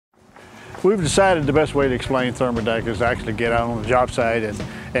We've decided the best way to explain ThermaDeck is to actually get out on the job site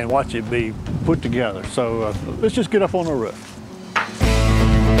and watch it be put together. So let's just get up on the roof.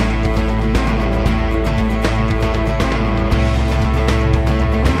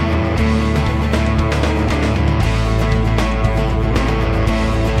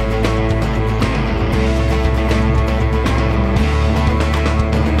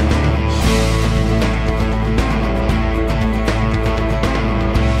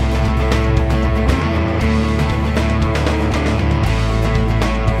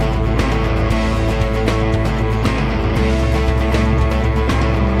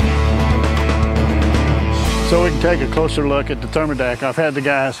 So we can take a closer look at the ThermaDeck. I've had the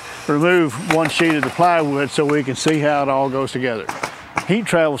guys remove one sheet of the plywood so we can see how it all goes together. Heat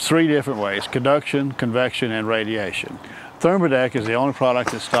travels three different ways: conduction, convection, and radiation. ThermaDeck is the only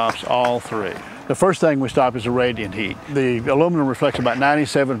product that stops all three. The first thing we stop is the radiant heat. The aluminum reflects about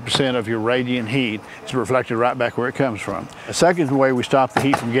 97% of your radiant heat. It's reflected right back where it comes from. The second way we stop the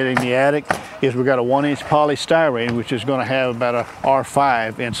heat from getting in the attic is we've got a 1-inch polystyrene, which is going to have about a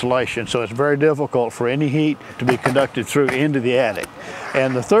R5 insulation. So it's very difficult for any heat to be conducted through into the attic.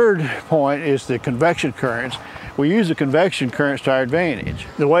 And the third point is the convection currents. We use the convection currents to our advantage.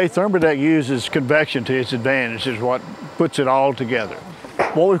 The way ThermaDeck uses convection to its advantage is what puts it all together.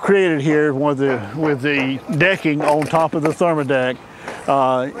 What we've created here with the decking on top of the ThermaDeck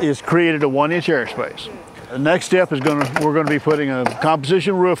is created a 1-inch airspace. The next step is we're going to be putting a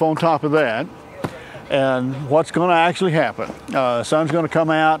composition roof on top of that. And what's going to actually happen? The sun's going to come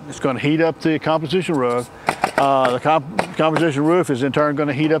out, it's going to heat up the composition roof. The composition roof is in turn going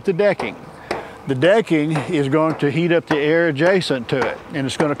to heat up the decking. The decking is going to heat up the air adjacent to it, and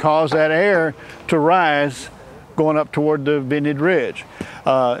it's going to cause that air to rise going up toward the vented ridge.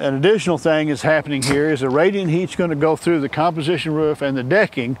 An additional thing is happening here is the radiant heat's going to go through the composition roof and the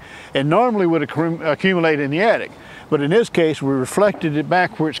decking, and normally would accumulate in the attic. But in this case, we reflected it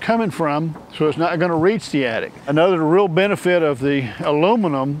back where it's coming from, so it's not going to reach the attic. Another real benefit of the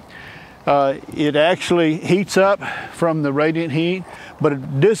aluminum, it actually heats up from the radiant heat, but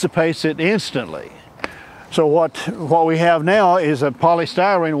it dissipates it instantly. So what we have now is a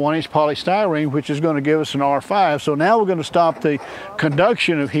polystyrene, 1-inch polystyrene, which is going to give us an R5. So now we're going to stop the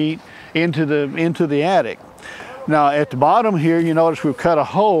conduction of heat into the attic. Now at the bottom here, you notice we've cut a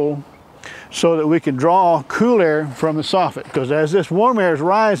hole so that we can draw cool air from the soffit, because as this warm air is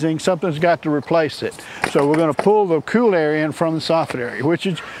rising, something's got to replace it. So we're going to pull the cool air in from the soffit area, which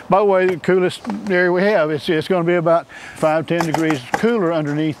is, by the way, the coolest area we have. It's going to be about 5–10 degrees cooler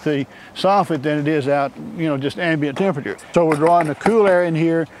underneath the soffit than it is out, just ambient temperature. So we're drawing the cool air in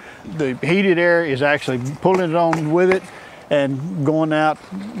here. The heated air is actually pulling it on with it and going out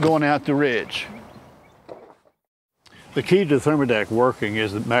the ridge. The key to ThermaDeck working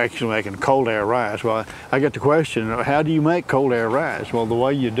is actually making cold air rise. Well, I get the question, how do you make cold air rise? Well, the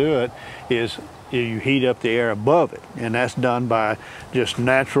way you do it is you heat up the air above it, and that's done by just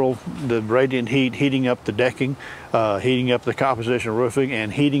the radiant heat heating up the decking, heating up the composition roofing,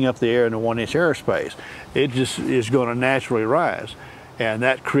 and heating up the air in the 1-inch airspace. It just is going to naturally rise. And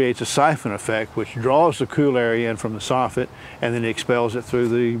that creates a siphon effect, which draws the cool air in from the soffit and then expels it through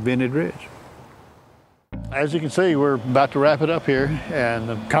the vented ridge. As you can see, we're about to wrap it up here, and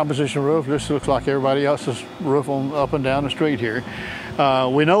the composition roof just looks like everybody else's roof up and down the street here.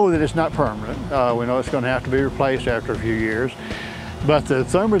 We know that it's not permanent. We know it's going to have to be replaced after a few years, but the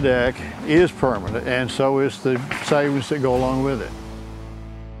ThermaDeck is permanent, and so is the savings that go along with it.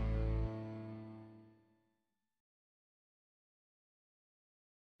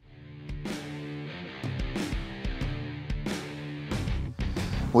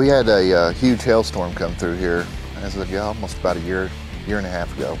 We had a huge hailstorm come through here almost about a year and a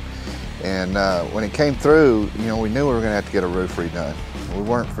half ago. And when it came through, we knew we were going to have to get a roof redone. We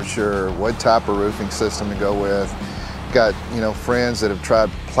weren't for sure what type of roofing system to go with. Got, friends that have tried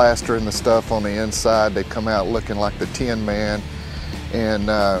plastering the stuff on the inside. They come out looking like the Tin Man. And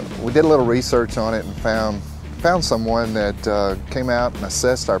we did a little research on it and found someone that came out and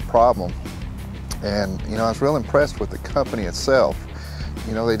assessed our problem. And, I was real impressed with the company itself.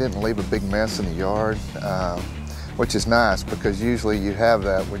 They didn't leave a big mess in the yard, which is nice because usually you have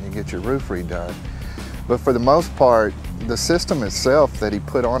that when you get your roof redone. But for the most part, the system itself that he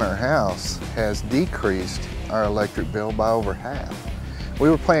put on our house has decreased our electric bill by over half. We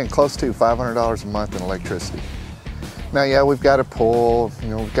were paying close to $500 a month in electricity. Now, yeah, we've got a pole,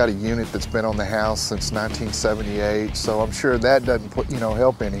 we've got a unit that's been on the house since 1978, so I'm sure that doesn't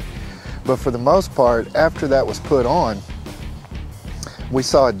help any. But for the most part, after that was put on, we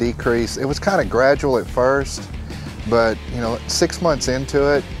saw a decrease. It was kind of gradual at first, But 6 months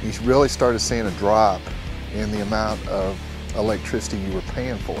into it, you really started seeing a drop in the amount of electricity you were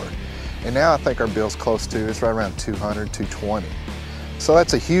paying for it. And now I think our bill's close to, it's right around $200, $220. So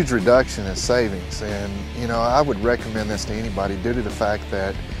that's a huge reduction in savings. And I would recommend this to anybody due to the fact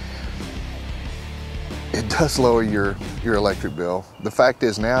that it does lower your electric bill. The fact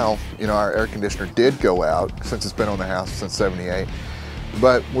is now, our air conditioner did go out since it's been on the house since '78.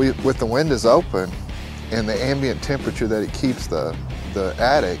 But with the windows open and the ambient temperature that it keeps the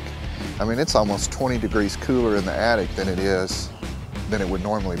attic, I mean, it's almost 20 degrees cooler in the attic than it would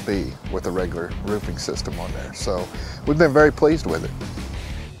normally be with a regular roofing system on there. So we've been very pleased with it.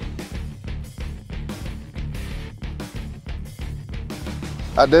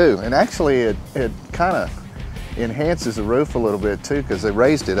 I do, and actually it kind of enhances the roof a little bit too, because they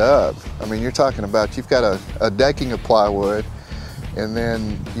raised it up. I mean, you're talking about, you've got a decking of plywood, and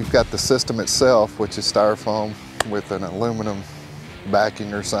then you've got the system itself, which is styrofoam with an aluminum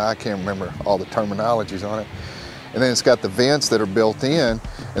backing or something. I can't remember all the terminologies on it. And then it's got the vents that are built in,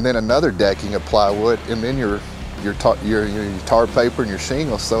 and then another decking of plywood, and then your tar paper and your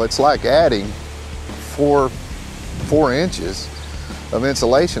shingles. So it's like adding four inches of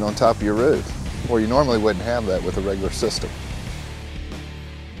insulation on top of your roof, where you normally wouldn't have that with a regular system.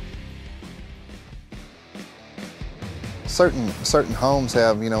 Certain homes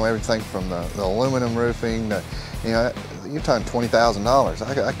have, everything from the aluminum roofing, you're talking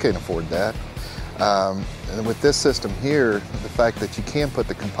 $20,000. I couldn't afford that. And with this system here, the fact that you can put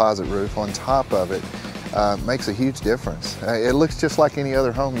the composite roof on top of it makes a huge difference. It looks just like any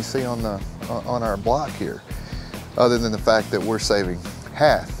other home you see on our block here, other than the fact that we're saving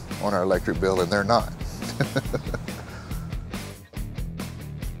half on our electric bill and they're not.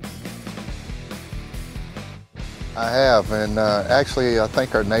 I have, and actually I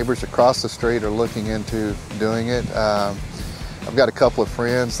think our neighbors across the street are looking into doing it. I've got a couple of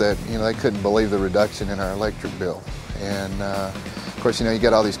friends that, they couldn't believe the reduction in our electric bill. And of course, you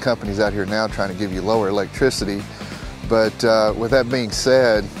got all these companies out here now trying to give you lower electricity. But with that being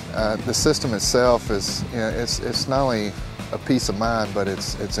said, the system itself is, it's not only a peace of mind, but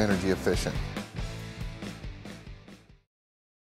it's energy efficient.